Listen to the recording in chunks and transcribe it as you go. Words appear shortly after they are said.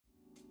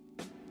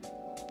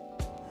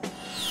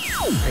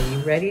Are you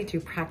ready to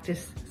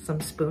practice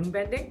some spoon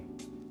bending?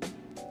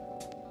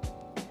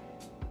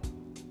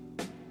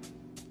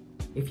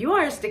 If you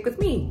are, stick with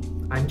me.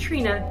 I'm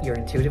Trina, your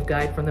intuitive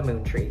guide from the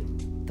Moon Tree.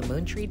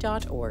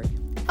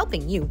 themoontree.org,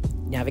 helping you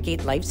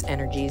navigate life's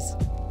energies.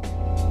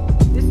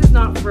 This is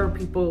not for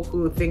people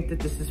who think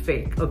that this is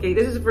fake, okay?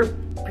 This is for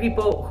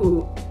people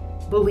who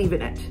believe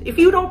in it. If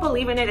you don't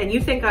believe in it and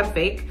you think I'm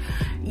fake,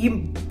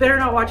 you better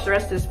not watch the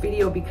rest of this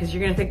video because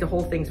you're gonna think the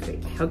whole thing's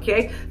fake,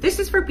 okay? This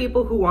is for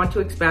people who want to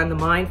expand the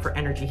mind for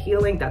energy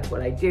healing. That's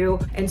what I do.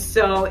 And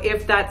so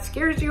if that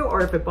scares you or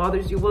if it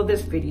bothers you, well,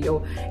 this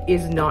video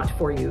is not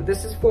for you.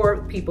 This is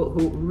for people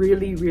who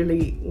really,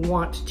 really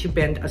want to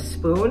bend a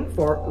spoon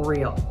for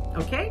real,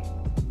 okay?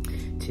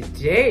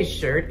 Today's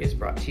shirt is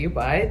brought to you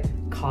by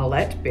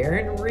Colette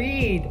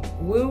Baron-Reid.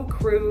 Woo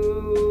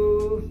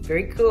crew.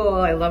 Very cool.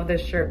 I love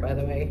this shirt, by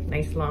the way.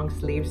 Nice long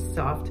sleeves,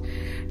 soft,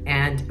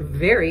 and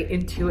very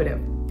intuitive.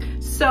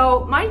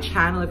 So my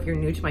channel, if you're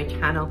new to my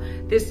channel,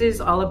 this is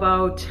all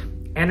about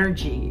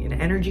energy and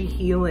energy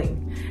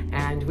healing.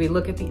 And we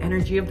look at the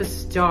energy of the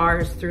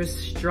stars through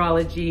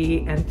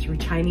astrology and through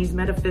Chinese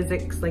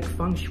metaphysics like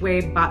feng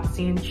shui,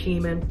 batsi, and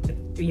qigong.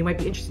 You might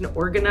be interested in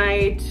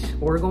organite,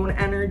 orgone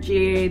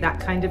energy, that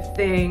kind of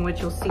thing,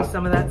 which you'll see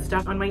some of that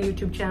stuff on my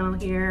YouTube channel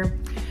here.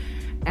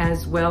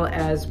 As well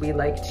as we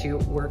like to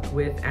work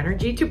with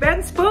energy to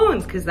bend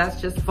spoons, because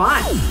that's just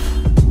fun.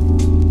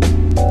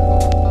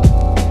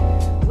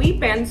 We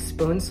bend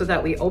spoons so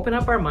that we open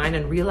up our mind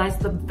and realize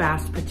the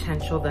vast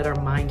potential that our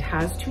mind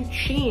has to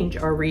change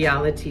our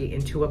reality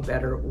into a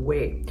better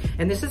way.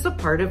 And this is a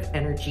part of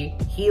energy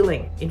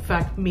healing. In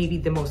fact, maybe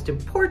the most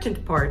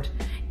important part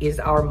is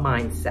our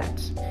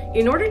mindset.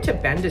 In order to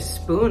bend a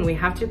spoon, we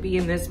have to be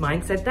in this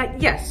mindset that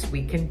yes,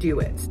 we can do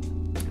it.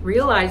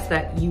 Realize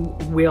that you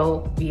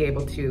will be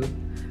able to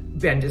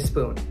bend a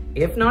spoon.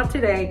 If not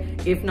today,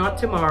 if not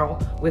tomorrow,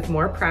 with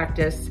more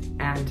practice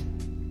and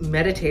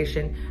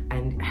meditation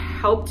and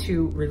help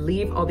to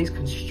relieve all these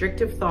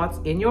constrictive thoughts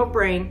in your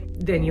brain,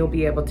 then you'll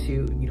be able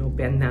to,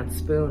 bend that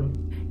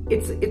spoon.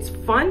 It's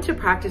fun to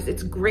practice.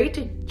 It's great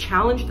to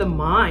challenge the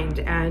mind,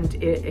 and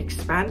it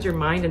expands your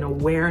mind and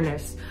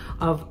awareness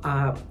of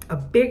a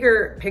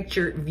bigger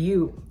picture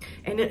view.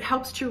 And it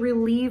helps to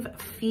relieve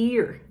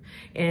fear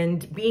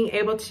and being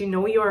able to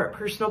know your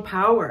personal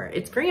power.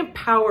 It's very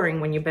empowering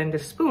when you bend a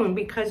spoon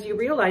because you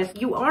realize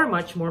you are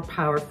much more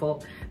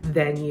powerful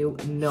than you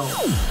know.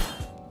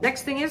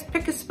 Next thing is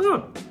pick a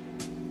spoon.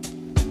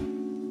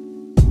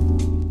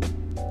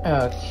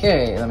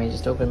 Okay, let me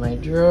just open my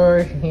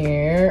drawer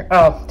here.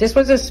 Oh, this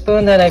was a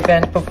spoon that I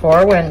bent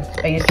before when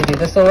I used to do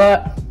this a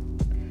lot.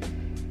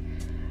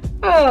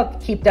 I'll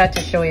keep that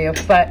to show you,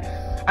 but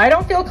I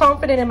don't feel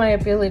confident in my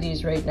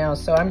abilities right now,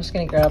 so I'm just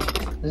gonna grab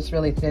this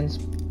really thin,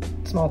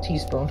 small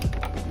teaspoon.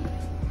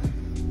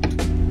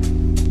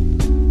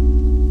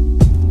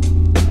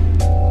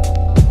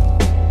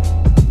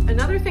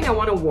 I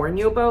want to warn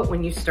you about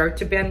when you start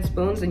to bend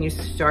spoons and you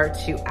start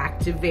to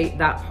activate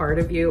that part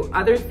of you,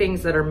 other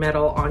things that are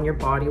metal on your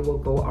body will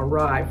go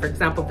awry. For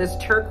example, this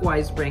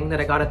turquoise ring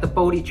that I got at the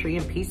Bodhi tree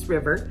in Peace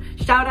River.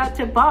 Shout out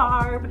to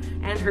Barb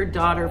and her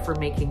daughter for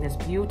making this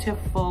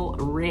beautiful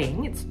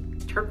ring. It's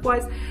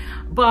turquoise,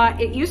 but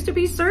it used to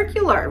be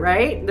circular,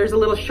 right? There's a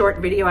little short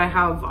video I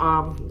have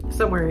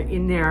somewhere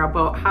in there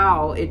about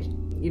how it,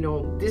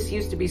 this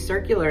used to be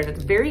circular, and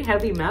it's very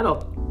heavy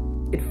metal.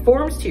 It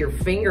forms to your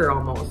finger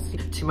almost,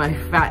 to my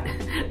fat,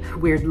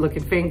 weird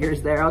looking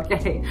fingers there,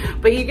 okay?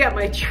 But you get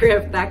my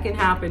drift, that can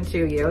happen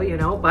to you,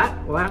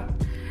 but, well,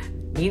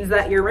 means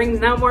that your ring's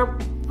now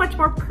much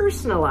more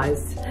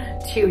personalized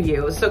to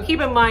you. So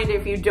keep in mind,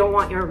 if you don't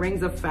want your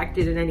rings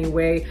affected in any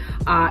way,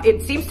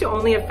 it seems to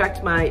only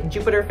affect my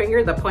Jupiter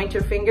finger, the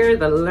pointer finger,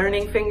 the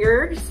learning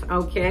fingers,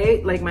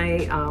 okay? Like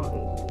my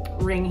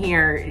ring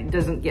here, it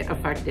doesn't get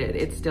affected.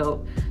 It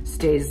still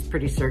stays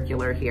pretty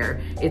circular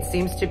here. It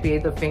seems to be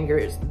the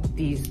fingers,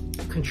 these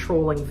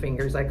controlling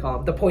fingers, I call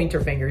them, the pointer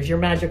fingers, your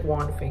magic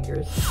wand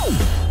fingers.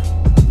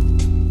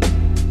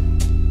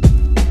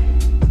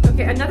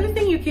 Okay, another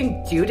thing you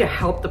can do to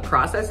help the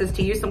process is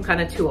to use some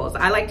kind of tools.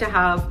 I like to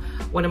have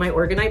one of my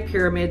organite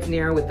pyramids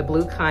near with the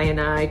blue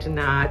kyanite and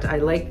that. I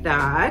like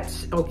that,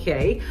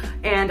 okay.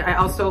 And I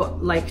also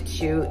like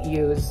to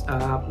use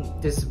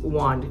this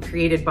wand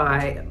created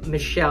by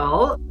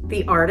Michelle,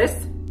 the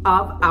artist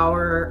of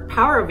our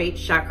Power of 8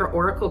 Chakra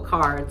Oracle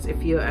Cards.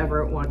 If you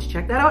ever want to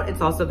check that out,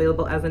 it's also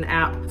available as an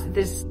app.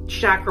 This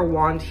chakra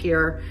wand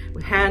here,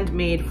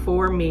 handmade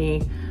for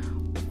me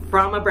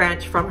from a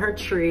branch from her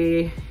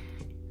tree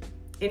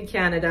in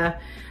Canada,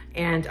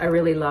 and I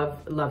really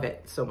love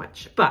it so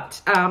much. But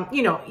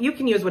you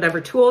can use whatever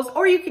tools,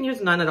 or you can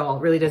use none at all.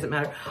 It really doesn't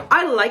matter.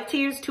 I like to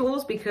use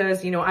tools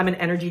because I'm an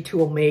energy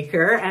tool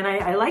maker, and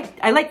I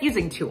like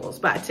using tools.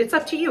 But it's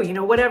up to you.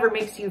 Whatever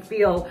makes you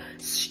feel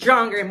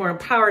stronger and more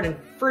empowered and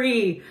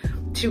free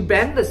to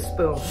bend the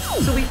spoon.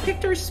 So we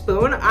picked our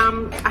spoon.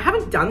 I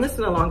haven't done this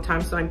in a long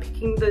time, so I'm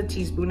picking the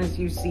teaspoon as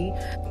you see.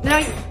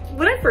 Now,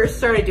 when I first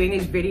started doing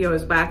these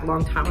videos back a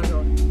long time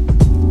ago,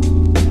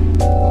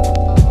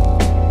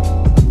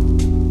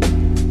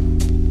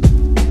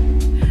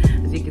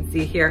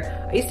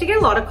 here, I used to get a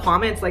lot of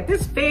comments like,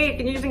 this fake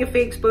and using a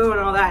fake spoon and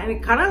all that. And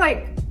it kind of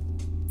like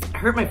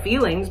hurt my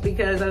feelings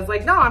because I was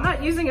like, no, I'm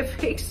not using a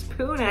fake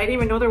spoon. And I didn't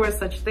even know there was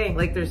such thing.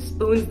 Like there's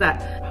spoons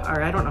that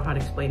are, I don't know how to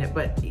explain it,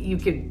 but you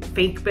can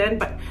fake bend,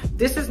 but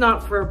this is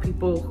not for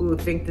people who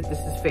think that this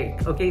is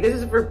fake, okay? This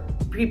is for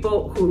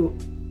people who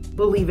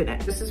believe in it.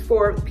 This is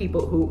for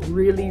people who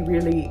really,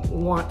 really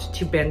want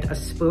to bend a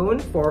spoon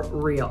for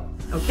real,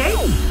 okay?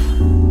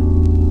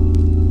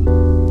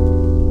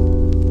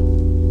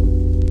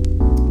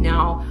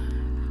 Now,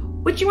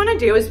 what you wanna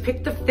do is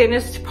pick the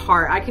thinnest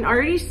part. I can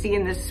already see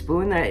in this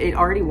spoon that it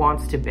already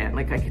wants to bend.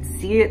 Like I can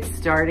see it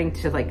starting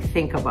to like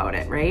think about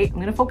it, right? I'm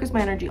gonna focus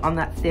my energy on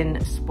that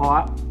thin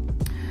spot.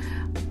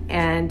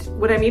 And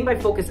what I mean by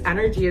focus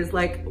energy is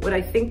like, what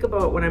I think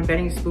about when I'm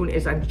bending a spoon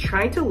is I'm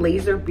trying to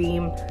laser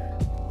beam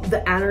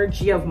the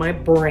energy of my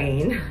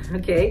brain,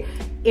 okay,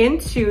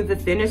 into the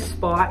thinnest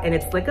spot, and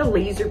it's like a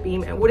laser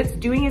beam. And what it's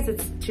doing is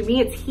to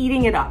me, it's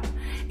heating it up.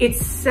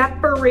 It's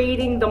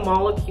separating the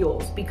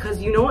molecules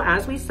because, you know,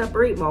 as we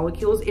separate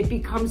molecules, it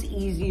becomes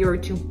easier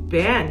to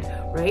bend,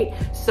 right?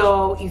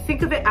 So you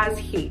think of it as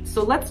heat.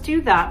 So let's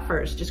do that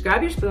first. Just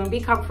grab your spoon, be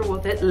comfortable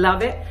with it,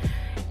 love it.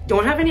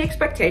 Don't have any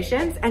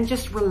expectations and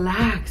just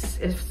relax.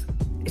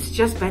 It's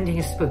just bending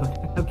a spoon,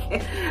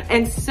 okay?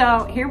 And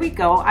so here we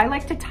go. I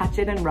like to touch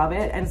it and rub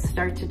it and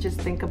start to just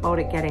think about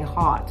it getting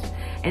hot.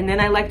 And then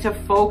I like to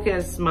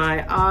focus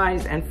my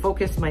eyes and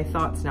focus my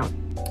thoughts now.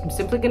 I'm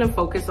simply gonna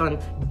focus on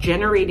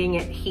generating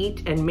it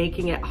heat and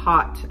making it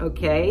hot,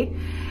 okay?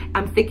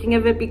 I'm thinking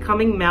of it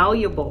becoming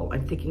malleable.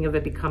 I'm thinking of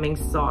it becoming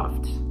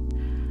soft.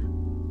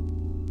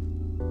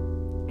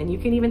 And you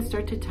can even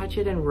start to touch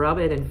it and rub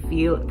it and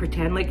feel,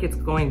 pretend like it's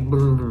going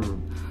brrr,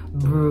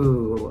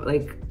 brrr.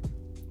 Like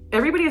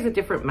everybody has a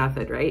different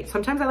method, right?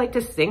 Sometimes I like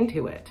to sing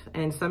to it.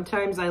 And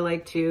sometimes I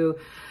like to,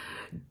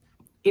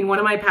 in one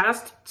of my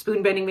past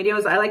spoon bending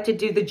videos, I like to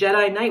do the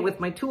Jedi Knight with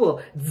my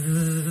tool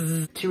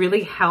to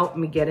really help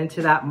me get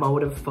into that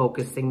mode of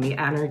focusing the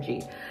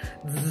energy.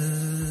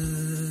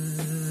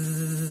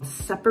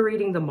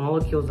 Separating the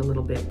molecules a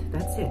little bit.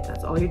 That's it.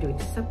 That's all you're doing.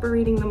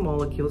 Separating the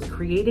molecules,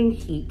 creating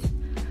heat.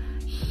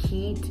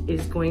 Heat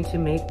is going to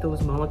make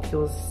those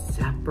molecules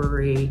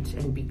separate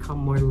and become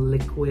more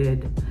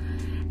liquid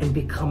and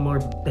become more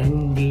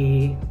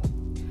bendy.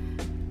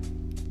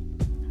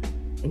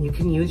 And you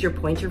can use your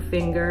pointer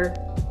finger.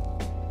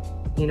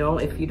 You know,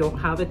 if you don't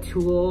have a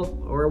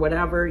tool or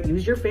whatever,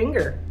 use your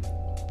finger.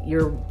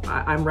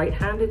 I'm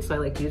right-handed, so I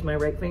like to use my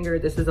right finger.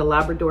 This is a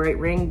Labradorite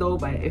ring though,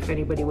 if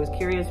anybody was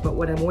curious about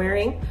what I'm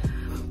wearing.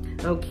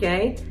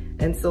 Okay,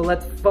 and so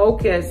let's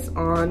focus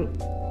on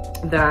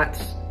that.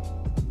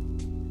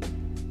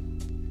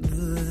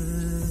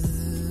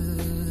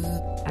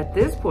 At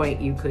this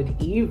point, you could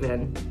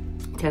even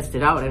test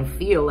it out and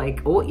feel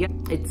like, oh yeah,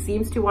 it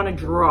seems to want to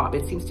drop.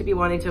 It seems to be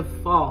wanting to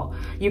fall.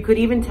 You could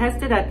even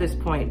test it at this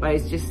point by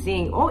just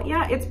seeing, oh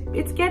yeah,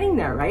 it's getting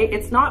there, right?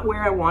 It's not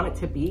where I want it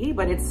to be,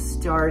 but it's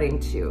starting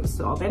to.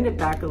 So I'll bend it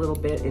back a little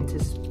bit into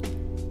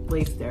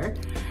place there.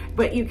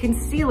 But you can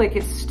see like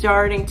it's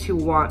starting to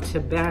want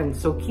to bend.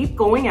 So keep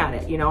going at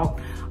it, you know.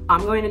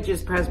 I'm going to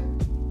just press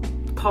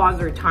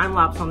pause or time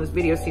lapse on this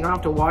video so you don't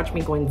have to watch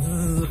me going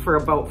zzz for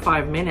about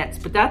 5 minutes,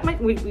 but that might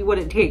be what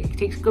it takes. It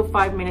takes a good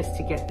 5 minutes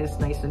to get this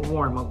nice and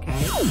warm, okay?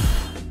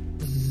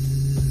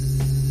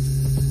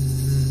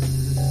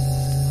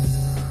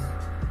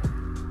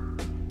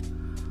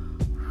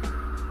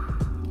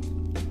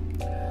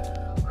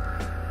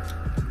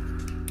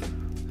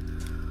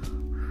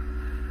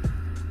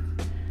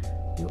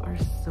 You are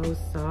so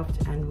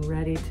soft and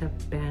ready to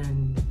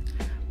bend,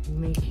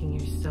 making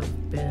yourself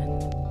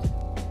bend.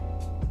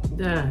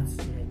 That's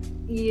it.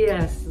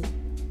 Yes.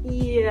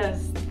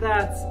 Yes,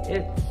 that's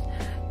it.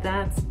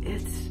 That's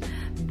it.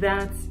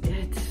 That's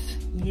it.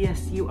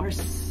 Yes, you are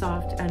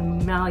soft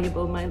and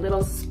malleable, my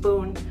little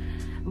spoon.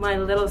 My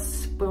little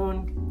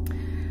spoon.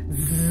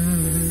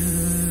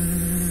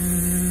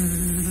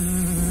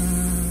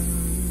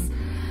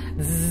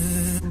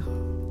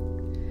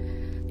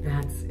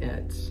 That's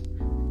it.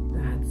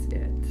 That's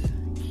it.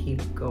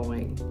 Keep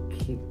going.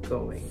 Keep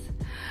going.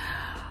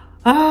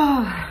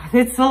 Oh,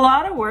 it's a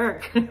lot of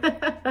work.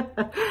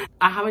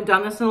 I haven't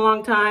done this in a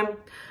long time.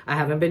 I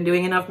haven't been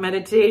doing enough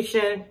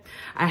meditation.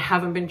 I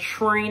haven't been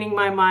training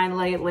my mind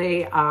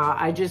lately.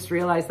 I just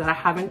realized that I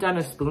haven't done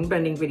a spoon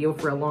bending video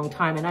for a long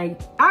time. And I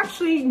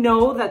actually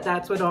know that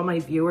that's what all my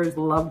viewers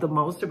love the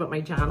most about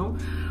my channel.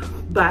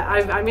 But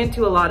I'm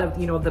into a lot of,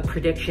 you know, the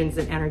predictions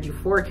and energy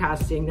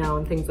forecasting now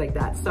and things like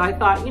that. So I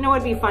thought, you know,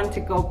 it'd be fun to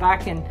go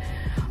back and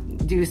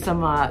do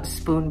some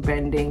spoon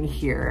bending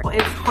here.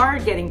 It's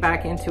hard getting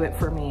back into it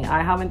for me.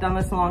 I haven't done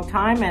this in a long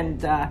time,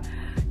 and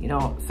you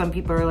know, some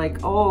people are like,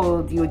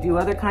 oh, do you do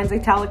other kinds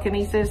of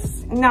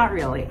telekinesis? Not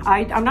really.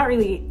 I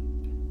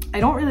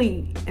don't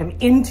really am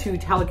into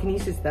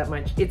telekinesis that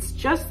much. It's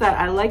just that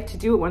I like to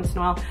do it once in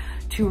a while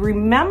to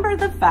remember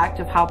the fact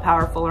of how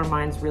powerful our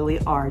minds really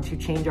are to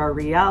change our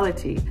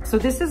reality. So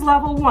this is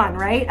level 1,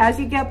 right? As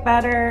you get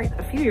better,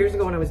 a few years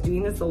ago when I was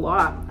doing this a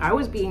lot, I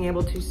was being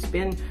able to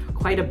spin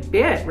quite a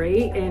bit,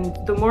 right? And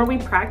the more we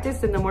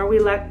practice and the more we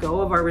let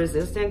go of our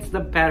resistance, the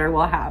better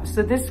we'll have.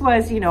 So this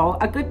was, you know,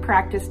 a good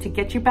practice to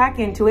get you back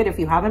into it. If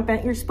you haven't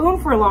bent your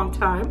spoon for a long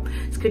time,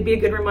 this could be a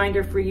good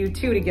reminder for you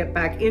too to get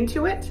back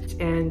into it.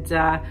 And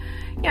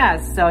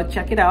yeah, so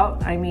check it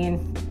out. I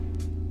mean,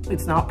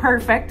 it's not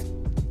perfect.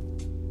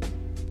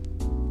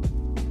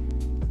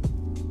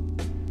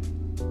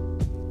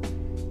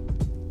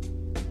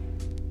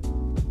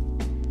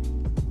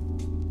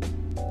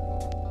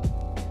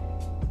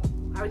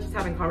 I was just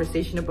having a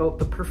conversation about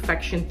the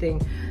perfection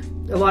thing.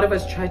 A lot of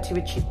us try to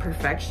achieve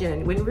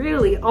perfection when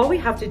really all we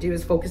have to do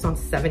is focus on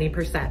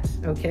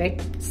 70%, okay?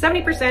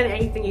 70%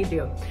 anything you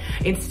do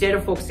instead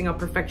of focusing on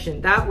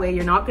perfection. That way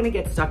you're not gonna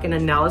get stuck in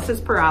analysis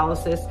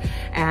paralysis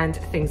and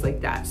things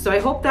like that. So I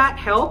hope that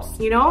helps,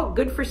 you know,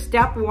 good for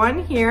step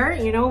 1 here.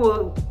 You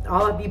know,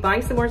 I'll be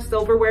buying some more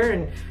silverware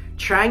and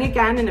trying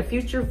again in a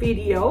future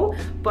video,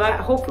 but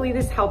hopefully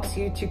this helps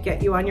you to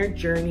get you on your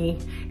journey.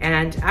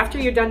 And after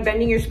you're done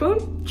bending your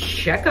spoon,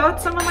 check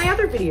out some of my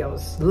other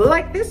videos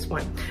like this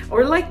one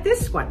or like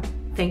this one.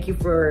 Thank you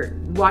for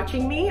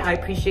watching me. I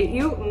appreciate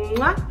you.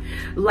 Mwah.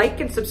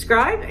 Like and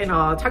subscribe, and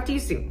I'll talk to you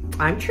soon.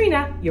 I'm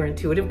Trina, your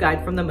intuitive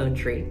guide from the Moon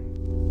Tree.